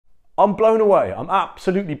I'm blown away. I'm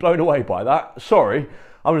absolutely blown away by that. Sorry,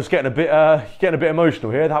 I'm just getting a bit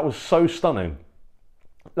emotional here. That was so stunning.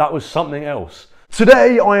 That was something else.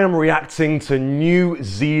 Today I am reacting to New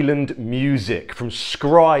Zealand music, from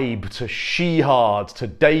Scribe to Shihad to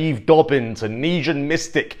Dave Dobbyn to Nesian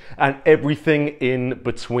Mystik and everything in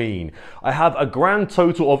between. I have a grand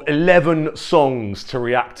total of 11 songs to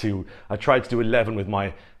react to. I tried to do 11 with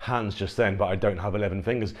my hands just then, but I don't have 11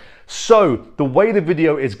 fingers. So the way the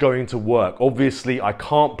video is going to work, obviously I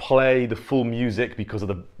can't play the full music because of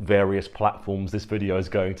the various platforms this video is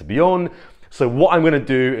going to be on. So what I'm going to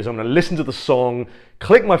do is I'm going to listen to the song,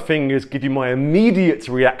 click my fingers, give you my immediate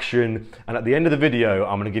reaction, and at the end of the video,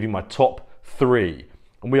 I'm going to give you my top 3.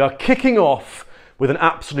 And we are kicking off with an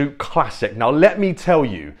absolute classic. Now, let me tell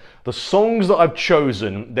you, the songs that I've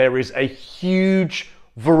chosen, there is a huge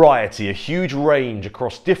variety, a huge range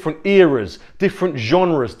across different eras, different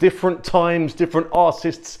genres, different times, different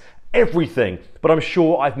artists, everything, but I'm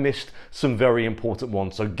sure I've missed some very important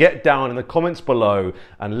ones. So get down in the comments below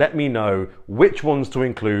and let me know which ones to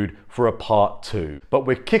include for a part 2. But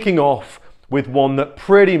we're kicking off with one that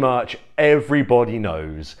pretty much everybody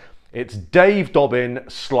knows. It's Dave Dobbyn,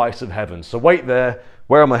 Slice of Heaven. So wait there,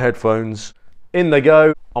 where are my headphones? In they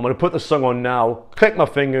go. I'm gonna put the song on now, click my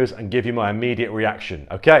fingers and give you my immediate reaction.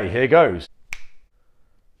 Okay, here goes.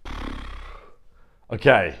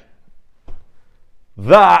 Okay.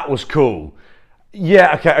 That was cool.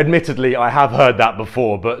 Yeah, okay, admittedly, I have heard that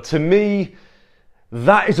before, but to me,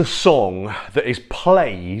 that is a song that is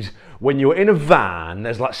played when you're in a van,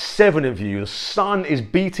 there's like 7 of you, the sun is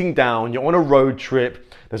beating down, you're on a road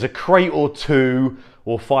trip, there's a crate or 2,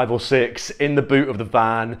 or 5 or 6 in the boot of the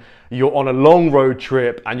van, you're on a long road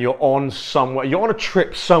trip and you're on a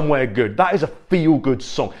trip somewhere good. That is a feel-good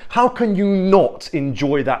song. How can you not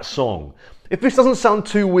enjoy that song? If this doesn't sound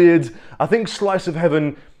too weird, I think Slice of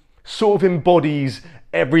Heaven sort of embodies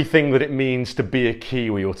everything that it means to be a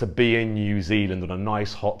Kiwi or to be in New Zealand on a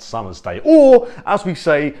nice hot summer's day. Or, as we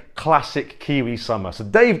say, classic Kiwi summer. So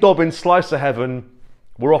Dave Dobbyn, Slice of Heaven,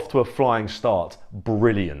 we're off to a flying start.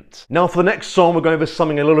 Brilliant. Now for the next song, we're going over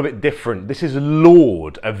something a little bit different. This is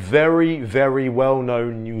Lorde, a very, very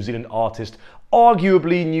well-known New Zealand artist.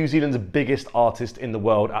 Arguably New Zealand's biggest artist in the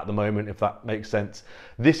world at the moment, if that makes sense.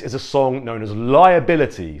 This is a song known as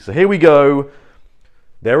Liability. So here we go.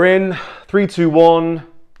 They're in 3, 2, 1.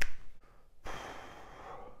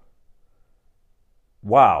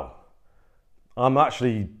 Wow. I'm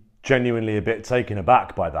actually genuinely a bit taken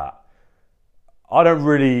aback by that. I don't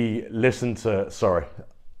really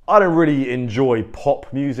I don't really enjoy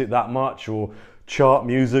pop music that much, or chart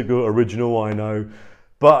music or original, I know.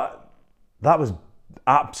 But that was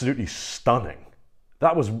absolutely stunning.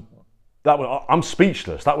 I'm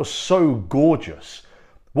speechless. That was so gorgeous.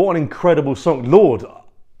 What an incredible song. Lorde,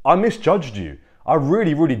 I misjudged you. I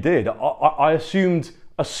really, really did. I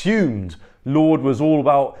assumed Lorde was all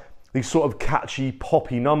about these sort of catchy,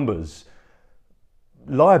 poppy numbers.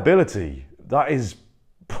 Liability, that's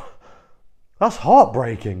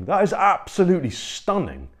heartbreaking. That is absolutely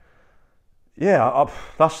stunning. Yeah,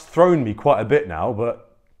 that's thrown me quite a bit now,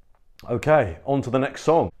 but okay, on to the next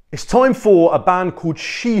song. It's time for a band called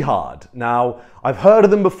Shihad. Now, I've heard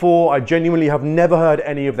of them before. I genuinely have never heard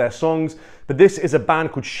any of their songs, but this is a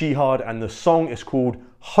band called Shihad and the song is called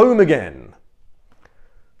Home Again.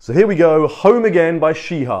 So here we go, Home Again by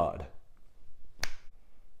Shihad.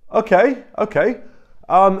 Okay.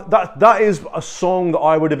 That is a song that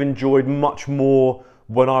I would have enjoyed much more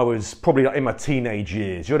when I was probably in my teenage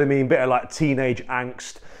years. You know what I mean? Bit of like teenage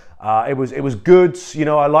angst. It was good, you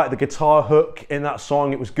know, I like the guitar hook in that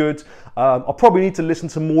song, it was good. I'll probably need to listen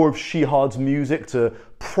to more of Shihad's music to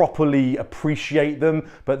properly appreciate them,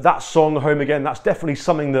 but that song, Home Again, that's definitely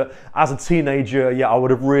something that as a teenager, yeah, I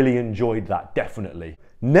would have really enjoyed that, definitely.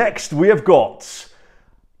 Next, we have got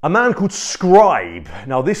a man called Scribe.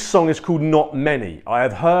 Now this song is called Not Many. I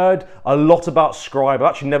have heard a lot about Scribe. I've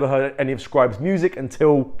actually never heard any of Scribe's music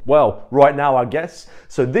until, well, right now I guess.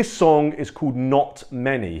 So this song is called Not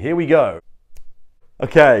Many. Here we go.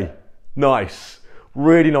 Okay, nice,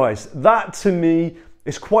 really nice. That to me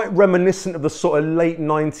is quite reminiscent of the sort of late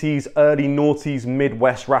 90s, early noughties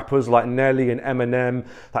Midwest rappers like Nelly and Eminem,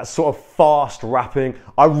 that sort of fast rapping.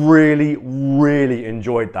 I really, really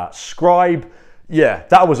enjoyed that. Scribe, yeah,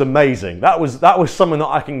 that was amazing. That was something that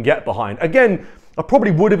I can get behind. Again, I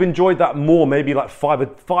probably would have enjoyed that more maybe like five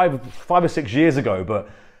or 6 years ago, but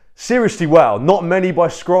seriously, wow, Not Many by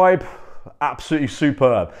Scribe, absolutely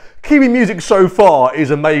superb. Kiwi music so far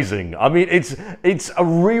is amazing. I mean, it's a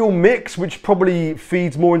real mix, which probably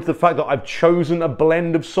feeds more into the fact that I've chosen a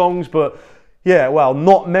blend of songs, but yeah, well,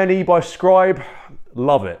 Not Many by Scribe,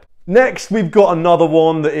 love it. Next, we've got another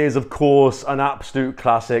one that is, of course, an absolute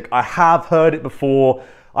classic. I have heard it before.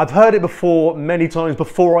 I've heard it before many times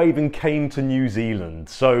before I even came to New Zealand.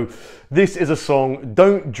 So this is a song,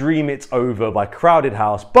 Don't Dream It's Over by Crowded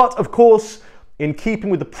House. But of course, in keeping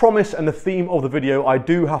with the promise and the theme of the video, I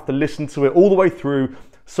do have to listen to it all the way through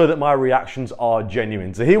so that my reactions are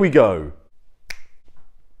genuine. So here we go.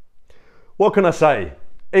 What can I say?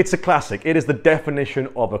 It's a classic. It is the definition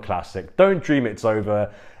of a classic. Don't Dream It's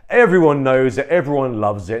Over. Everyone knows it. Everyone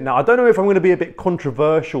loves it. Now, I don't know if I'm going to be a bit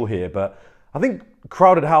controversial here, but I think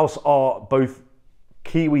Crowded House are both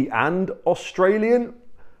Kiwi and Australian.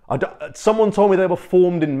 Someone told me they were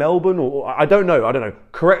formed in Melbourne, or I don't know.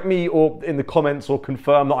 Correct me or in the comments or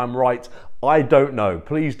confirm that I'm right. I don't know.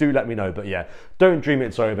 Please do let me know. But yeah, Don't Dream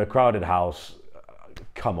It's Over, Crowded House.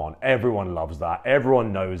 Come on, everyone loves that.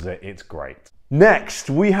 Everyone knows it. It's great. Next,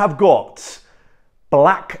 we have got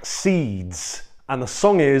Black Seeds, and the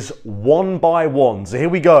song is One by One. So here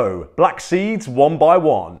we go. Black Seeds, One by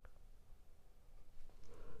One.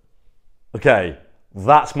 Okay,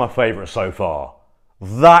 that's my favourite so far.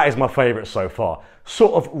 That is my favourite so far.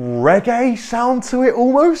 Sort of reggae sound to it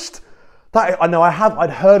almost. I know I'd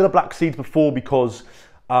heard of the Black Seeds before because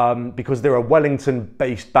they're a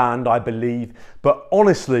Wellington-based band, I believe. But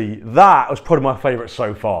honestly, that was probably my favourite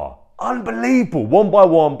so far. Unbelievable. One by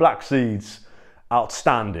One, Black Seeds.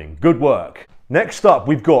 Outstanding. Good work. Next up,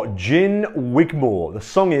 we've got Gin Wigmore. The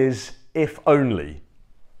song is If Only.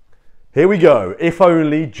 Here we go. If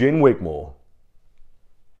Only, Gin Wigmore.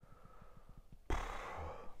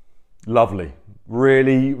 Lovely.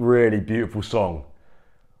 Really, really beautiful song.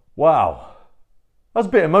 Wow. That was a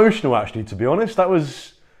bit emotional actually, to be honest. That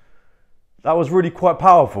was really quite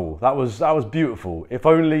powerful. That was beautiful. If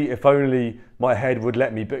only my head would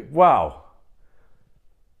let me, but wow.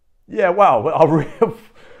 Yeah, wow.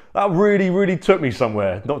 That really took me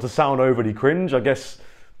somewhere. Not to sound overly cringe. I guess,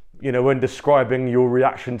 you know, when describing your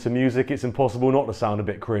reaction to music, it's impossible not to sound a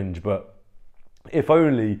bit cringe, but If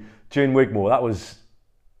Only, Gin Wigmore, that was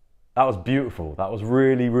beautiful. That was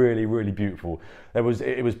really beautiful. It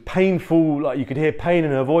was painful, like you could hear pain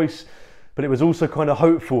in her voice, but it was also kind of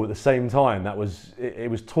hopeful at the same time. It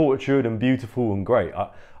was tortured and beautiful and great.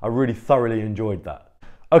 I really thoroughly enjoyed that.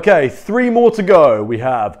 Okay, 3 more to go. We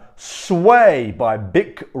have Sway by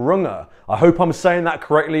Bic Runga. I hope I'm saying that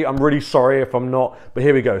correctly. I'm really sorry if I'm not, but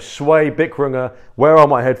here we go. Sway, Bic Runga. Where are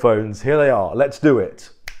my headphones? Here they are. Let's do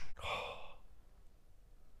it.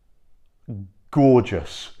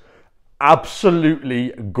 Gorgeous.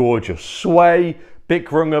 Absolutely gorgeous. Sway, Bic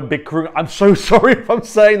Runga, Bic Runga. I'm so sorry if I'm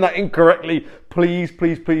saying that incorrectly. Please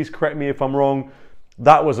correct me if I'm wrong.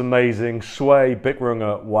 That was amazing. Sway, Bic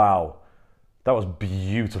Runga. Wow. That was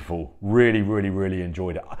beautiful. Really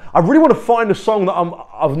enjoyed it. I really want to find a song that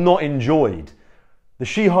I've not enjoyed. The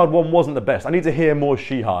Shihad one wasn't the best. I need to hear more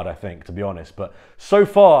Shihad, I think, to be honest. But so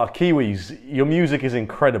far, Kiwis, your music is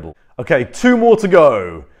incredible. Okay, 2 more to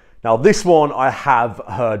go. Now this one I have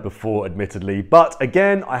heard before, admittedly, but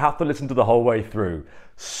again, I have to listen to the whole way through.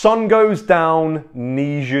 Sun Goes Down,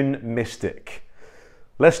 Nesian Mystic.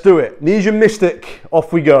 Let's do it. Nesian Mystic,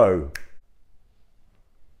 off we go.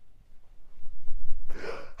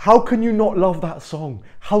 How can you not love that song?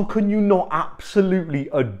 How can you not absolutely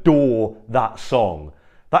adore that song?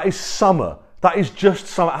 That is summer. That is just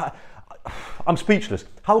summer. I'm speechless.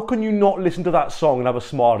 How can you not listen to that song and have a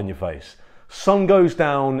smile on your face? Sun Goes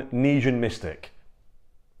Down, Nesian Mystic.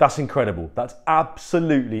 That's incredible. That's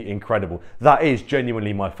absolutely incredible. That is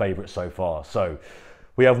genuinely my favourite so far. So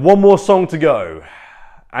we have 1 more song to go,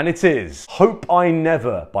 and it is Hope I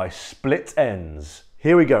Never by Split Enz.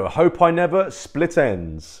 Here we go. Hope I Never, Split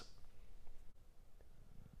Enz.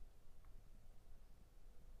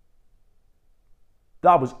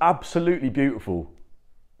 That was absolutely beautiful.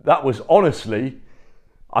 That was honestly,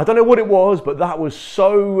 I don't know what it was, but that was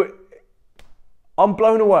so... I'm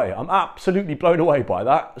blown away. I'm absolutely blown away by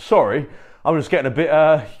that. Sorry, I'm just getting a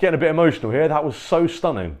bit emotional here. That was so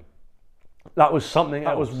stunning. That was something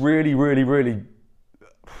that was really...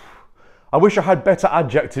 I wish I had better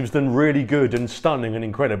adjectives than really good and stunning and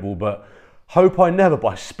incredible, but Hope I Never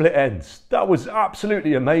by Split Enz. That was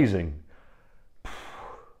absolutely amazing.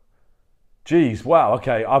 Jeez, wow,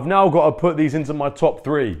 okay. I've now got to put these into my top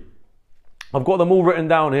 3. I've got them all written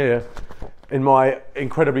down here in my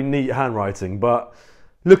incredibly neat handwriting, but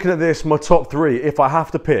looking at this, my top 3, if I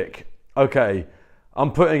have to pick, okay,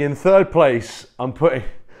 I'm putting in 3rd place,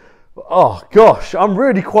 oh gosh, I'm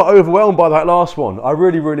really quite overwhelmed by that last one. I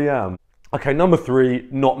really am. Okay, number 3,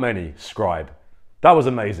 Not Many, Scribe. That was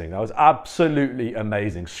amazing. That was absolutely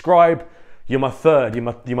amazing. Scribe, you're my 3rd.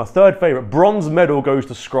 You're my 3rd favourite. Bronze medal goes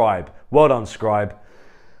to Scribe. Well done, Scribe.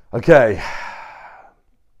 Okay.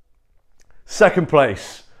 Second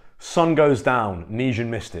place, Sun Goes Down, Nesian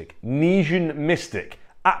Mystic. Nesian Mystic,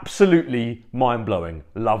 absolutely mind-blowing.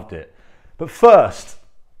 Loved it. But first,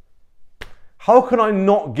 how can I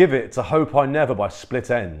not give it to Hope I Never by Split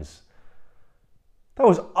Enz? That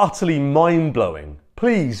was utterly mind-blowing.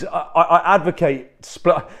 Please, I advocate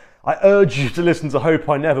Split. I urge you to listen to Hope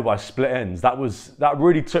I Never by Split Enz. That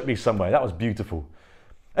really took me somewhere. That was beautiful.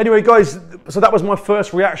 Anyway, guys, so that was my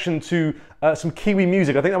first reaction to some Kiwi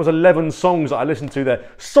music. I think that was 11 songs that I listened to there.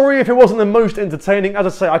 Sorry if it wasn't the most entertaining. As I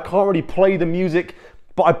say, I can't really play the music,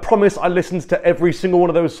 but I promise I listened to every single one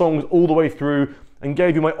of those songs all the way through and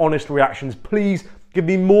gave you my honest reactions. Please give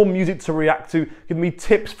me more music to react to. Give me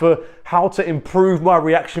tips for how to improve my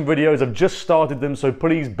reaction videos. I've just started them, so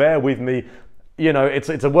please bear with me. You know, it's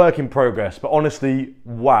a work in progress, but honestly,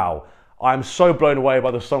 wow. I'm so blown away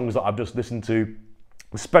by the songs that I've just listened to,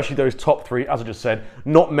 especially those top three, as I just said.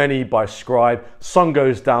 Not Many by Scribe, Sun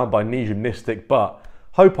Goes Down by Nesian Mystic, but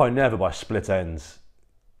Hope I Never by Split Enz.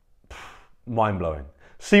 Mind-blowing.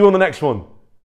 See you on the next one.